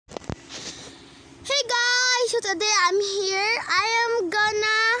today I'm here. I'm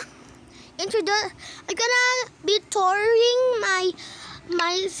gonna be touring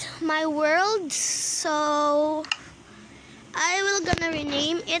my world. So I will gonna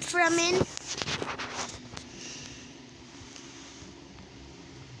rename it from in.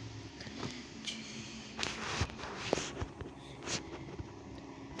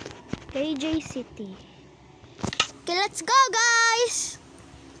 KJ City. Okay, let's go, guys.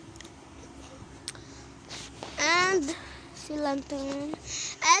 And see lantern.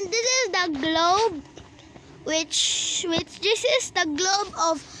 And this is the globe, which this is the globe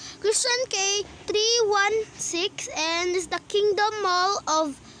of Christian K 316, and this is the Kingdom Mall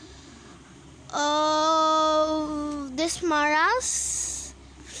of this Maras.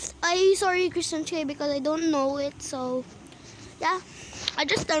 Sorry Christian K because I don't know it. So yeah, I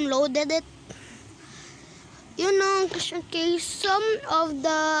just downloaded it. You know, Christian K, some of the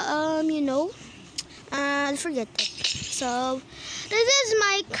I forget it. So this is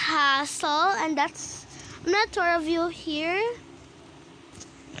my castle, and I'm gonna tour of you here.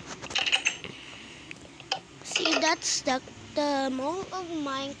 See, that's the mall of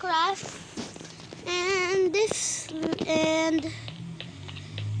Minecraft, and this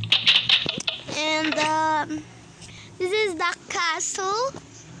this is the castle,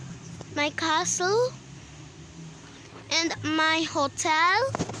 my castle, and my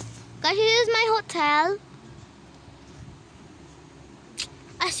hotel. Guys, this is my hotel.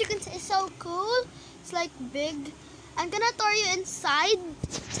 As you can see, it's so cool. It's like big. I'm gonna tour you inside.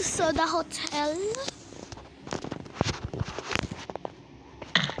 So the hotel.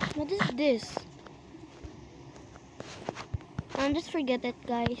 What is this? Just forget it,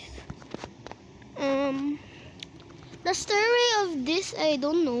 guys. The story of this, I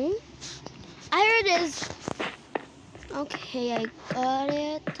don't know. I heard is okay. I got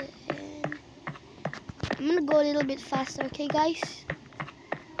it. And I'm gonna go a little bit faster, okay, guys?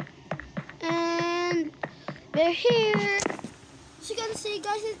 And we're here. As you can see,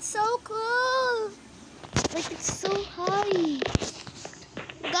 guys, it's so cool. Like, it's so high.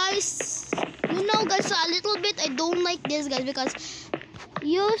 Guys, guys, a little bit I don't like this, guys, because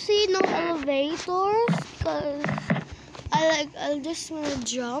you see no elevators. Because I just wanna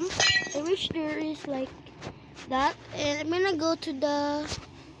jump. I wish there is like that. And I'm gonna go to the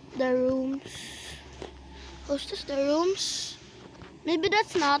rooms. What's this? The rooms? Maybe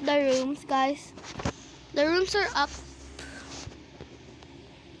that's not the rooms, guys. The rooms are up.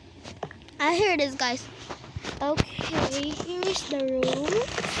 I hear this, guys. Okay, here is the room.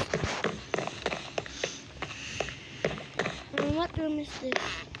 What room is this?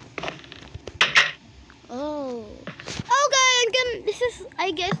 Oh, okay.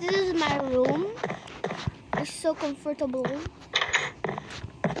 I guess this is my room. It's so comfortable.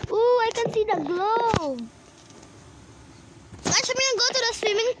 Ooh, I can see the globe. Guys, I'm gonna go to the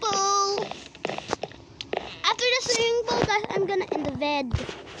swimming pool. After the swimming pool, guys, I'm gonna in the bed.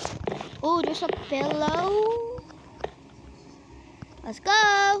 Oh, there's a pillow. Let's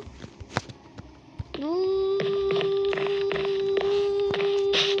go. Ooh.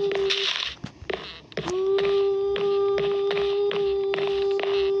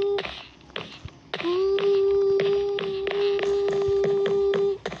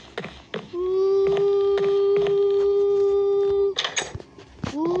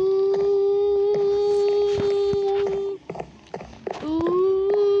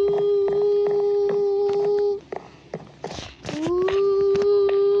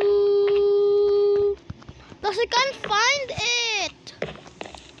 I can't find it.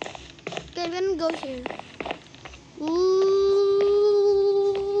 Okay, I'm gonna go here. Ooh,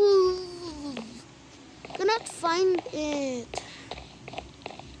 cannot find it.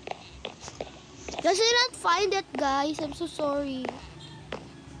 Guys, I cannot find it, guys. I'm so sorry.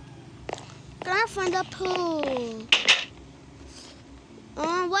 Cannot find the pool.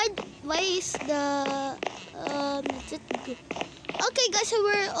 Why is the okay, guys, so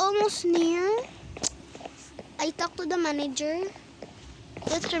we're almost near. I talked to the manager.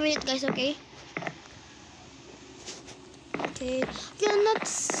 Let's try it, guys, okay? Okay,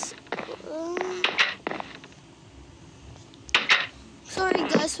 let's... sorry,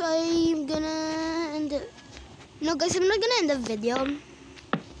 guys, I'm gonna end the... No, guys, I'm not gonna end the video.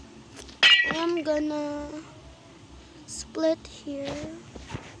 I'm gonna split here.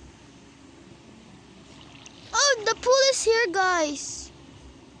 Oh, the pool is here, guys.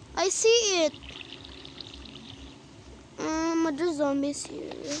 I see it. There's zombies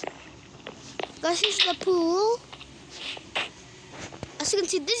here. Guys, here's the pool. As you can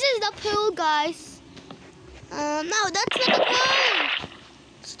see, this is the pool, guys. No, that's not the pool.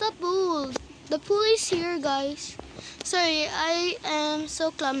 It's the pool. The pool is here, guys. Sorry, I am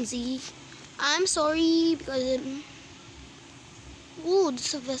so clumsy. I'm sorry because ooh,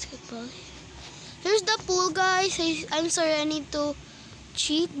 this is a basketball. Here's the pool, guys. I'm sorry, I need to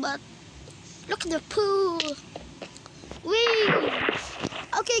cheat, but look at the pool. Wee!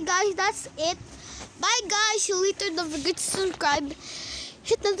 Okay, guys, that's it. Bye, guys. See you later. Don't forget to subscribe.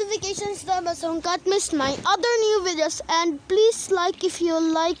 Hit notifications down below so you can't miss my other new videos. And please like if you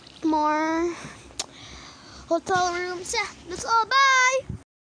like more hotel rooms. Yeah, that's all. Bye!